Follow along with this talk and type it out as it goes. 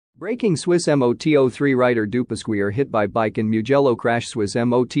Breaking Swiss Moto3 rider Dupasquier hit by bike in Mugello crash. Swiss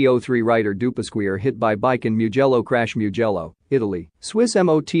Moto3 rider Dupasquier hit by bike in Mugello crash. Mugello, Italy. Swiss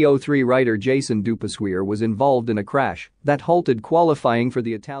Moto3 rider Jason Dupasquier was involved in a crash that halted qualifying for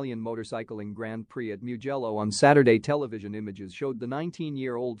the Italian motorcycling Grand Prix at Mugello on Saturday. Television images showed the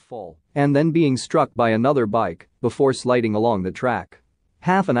 19-year-old fall and then being struck by another bike before sliding along the track.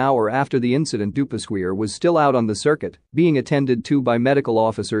 Half an hour after the incident, Dupasquier was still out on the circuit, being attended to by medical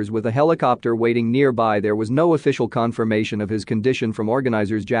officers with a helicopter waiting nearby. There was no official confirmation of his condition from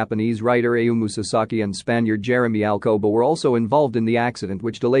organizers. Japanese rider Ayumu Sasaki and Spaniard Jeremy Alcoba were also involved in the accident,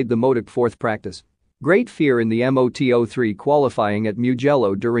 which delayed the Moto3 fourth practice. Great fear in the Moto3 qualifying at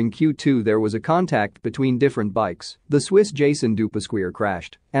Mugello. During Q2 there was a contact between different bikes. The Swiss Jason Dupasquier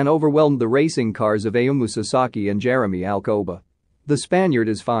crashed and overwhelmed the racing cars of Ayumu Sasaki and Jeremy Alcoba. The Spaniard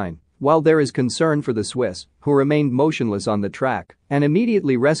is fine, while there is concern for the Swiss, who remained motionless on the track and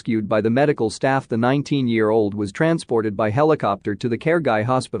immediately rescued by the medical staff. The 19-year-old was transported by helicopter to the Cargai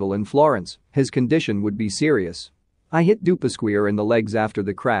Hospital in Florence. His condition would be serious. "I hit Dupasquier in the legs after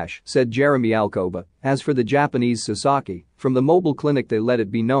the crash," said Jeremy Alcoba. As for the Japanese Sasaki, from the mobile clinic they let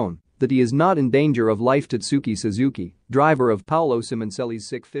it be known that he is not in danger of life. Tatsuki Suzuki, driver of Paolo Simoncelli's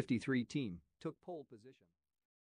SIC 53 team, took pole position.